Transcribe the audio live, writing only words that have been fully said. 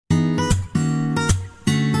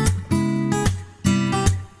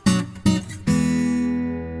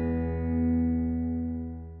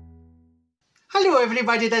Hello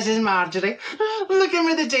everybody, this is Marjorie. Looking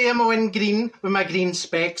with the day I'm all in green with my green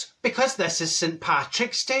specs because this is St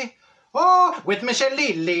Patrick's Day. Oh, with my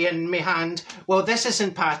shillelagh in my hand. Well, this is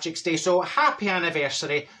St Patrick's Day, so happy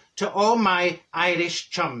anniversary to all my Irish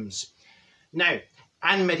chums. Now,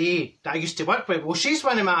 Anne-Marie, that I used to work with, well, she's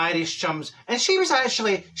one of my Irish chums, and she was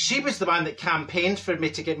the one that campaigned for me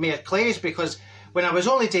to get Mayor Clay's, because when I was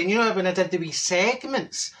only doing, you know, when I did the wee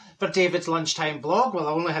segments for David's lunchtime vlog, well,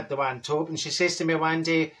 I only had the one top, and she says to me one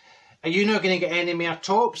day, are you not going to get any more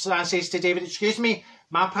tops? And I says to David, excuse me,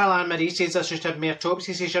 my pal Anne-Marie says I should have more tops.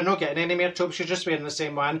 He says, you're not getting any more tops, you're just wearing the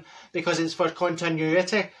same one because it's for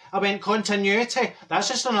continuity. I went, continuity? That's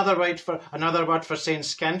just another word for saying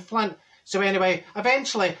skinflint. So anyway,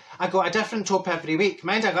 eventually I got a different top every week.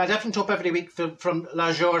 Mind, I got a different top every week from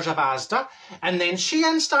La George of Asda. And then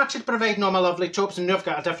Shein started providing all my lovely tops, and now I've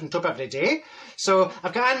got a different top every day. So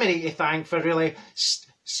I've got Anne-Marie to thank for really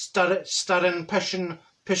stirring,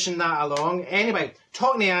 pushing that along. Anyway,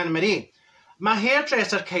 talking to Anne-Marie, my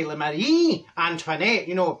hairdresser Kylie Marie Antoinette,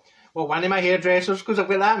 you know, well, one of my hairdressers, because I've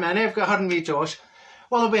got that many, I've got her and me Josh.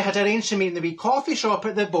 Well, we had arranged to meet in the wee coffee shop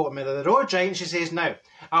at the bottom of the road, right? And she says, now,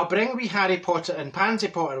 I'll bring wee Harry Potter and Pansy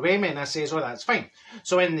Potter with me. And I says, oh, that's fine.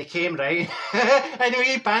 So in they came, right? And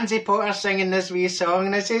wee Pansy Potter singing this wee song.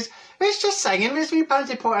 And I says, it's just singing, this wee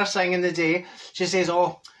Pansy Potter singing the day. She says,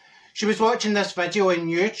 oh, she was watching this video on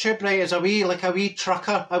YouTube, right? It's a wee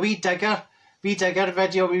trucker, a wee digger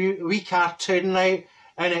video, wee cartoon, right?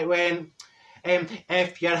 And it went,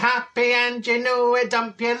 if you're happy and you know it,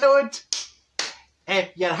 dump your load.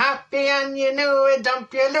 If you're happy and you know it,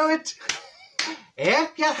 dump your load.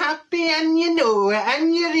 If you're happy and you know it,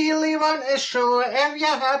 and you really want to show it, if you're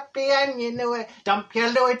happy and you know it, dump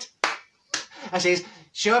your load. I says,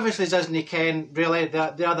 she obviously doesn't ken really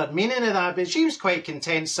the other meaning of that, but she was quite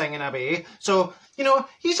content singing away. So, you know,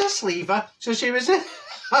 he's a sleever. So she was,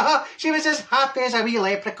 she was as happy as a wee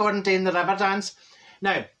leprechaun doing the river dance.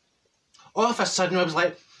 Now, all of a sudden I was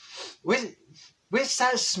like, what's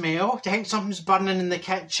that smell? Do you think something's burning in the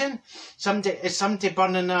kitchen? Is somebody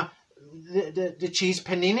burning the cheese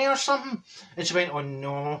panini or something? And she went, oh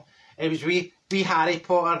no. It was wee Harry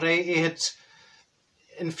Potter, right? He had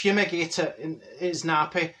infumigated his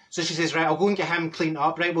nappy. So she says, right, I'll go and get him cleaned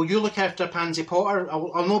up. Right, well, you look after Pansy Potter.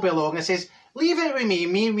 I'll not be long. I says, leave it with me.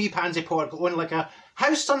 Me and wee Pansy Potter going like a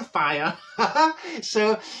house on fire.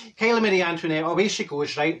 So Kylie Marie Antoinette, away she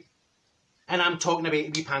goes, right? And I'm talking about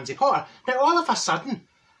wee Pansy Potter. Now, all of a sudden,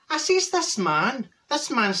 I sees this man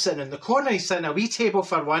sitting in the corner. He's sitting at a wee table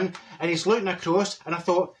for one, and he's looking across, and I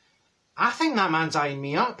thought, I think that man's eyeing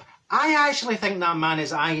me up. I actually think that man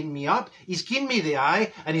is eyeing me up. He's giving me the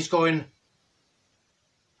eye, and he's going,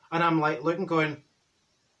 and I'm like looking, going,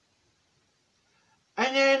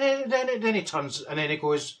 and then he turns, and then he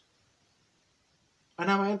goes,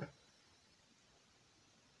 and I went,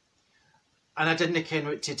 and I didn't ken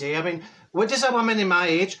what to do. I mean, what does a woman in my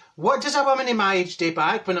age do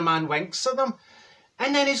back when a man winks at them?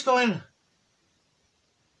 And then he's going,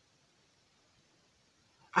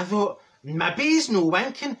 I thought, maybe he's no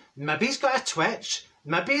winking, maybe he's got a twitch,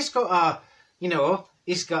 maybe he's got a, you know,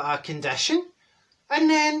 he's got a condition. And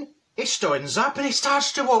then he stands up and he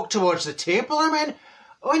starts to walk towards the table. I went,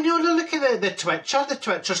 oh no, look at the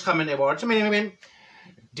twitcher's coming towards me. And I went,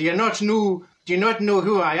 do you not know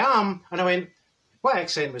who I am? And I went, what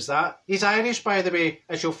accent was that? He's Irish, by the way,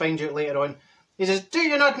 as you'll find out later on. He says, do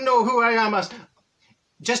you not know who I am?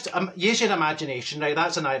 Just use your imagination, right?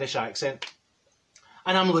 That's an Irish accent.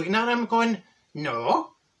 And I'm looking at him going,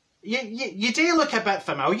 no, you do look a bit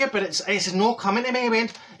familiar, but it's no coming to me. I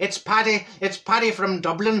went, it's Paddy from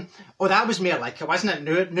Dublin. Oh, that was more like it, wasn't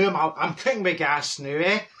it? No, I'm cooking with gas now,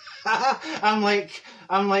 eh? I'm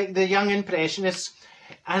like the young impressionist.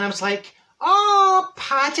 And I was like, oh,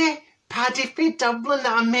 Paddy from Dublin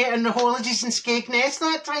that I met in the holidays in Skegness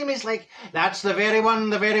that time. He's like, that's the very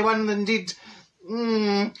one indeed.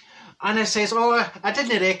 And I says, oh, I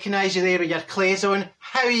didn't recognise you there with your clays on.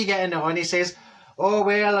 How are you getting on? He says, oh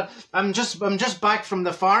well, I'm just back from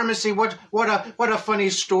the pharmacy. What a funny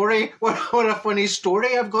story. What a funny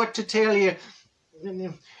story I've got to tell you.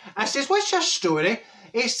 I says, what's your story?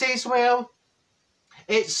 He says, well,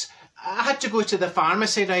 I had to go to the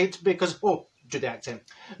pharmacy, right, because, oh, do the accent.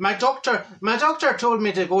 My doctor told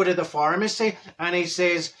me to go to the pharmacy, and he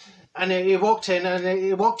says, and he walked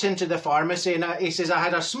into the pharmacy, and he says, I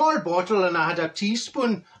had a small bottle and I had a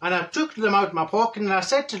teaspoon, and I took them out of my pocket, and I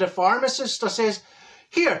said to the pharmacist, I says,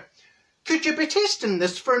 here, could you be tasting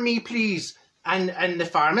this for me, please? And the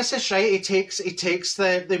pharmacist, right, he takes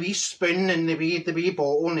the wee spoon and the wee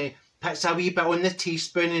bottle, and he puts a wee bit on the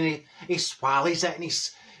teaspoon, and he swallows it, and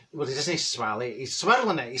well, he doesn't swallow it, he's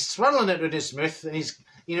swirling it in his mouth, and he's,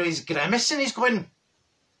 you know, he's grimacing, he's going,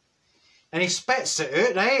 and he spits it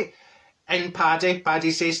out, right? And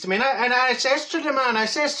Paddy says to me, and I says to the man,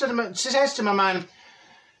 says to my man,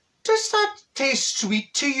 does that taste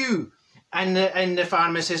sweet to you? And the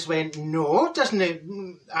pharmacist went, no, doesn't it?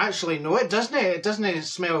 Actually, no, it doesn't. It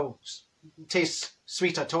doesn't taste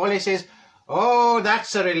sweet at all. He says, oh,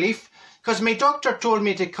 that's a relief, because my doctor told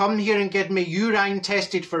me to come here and get me urine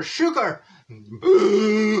tested for sugar.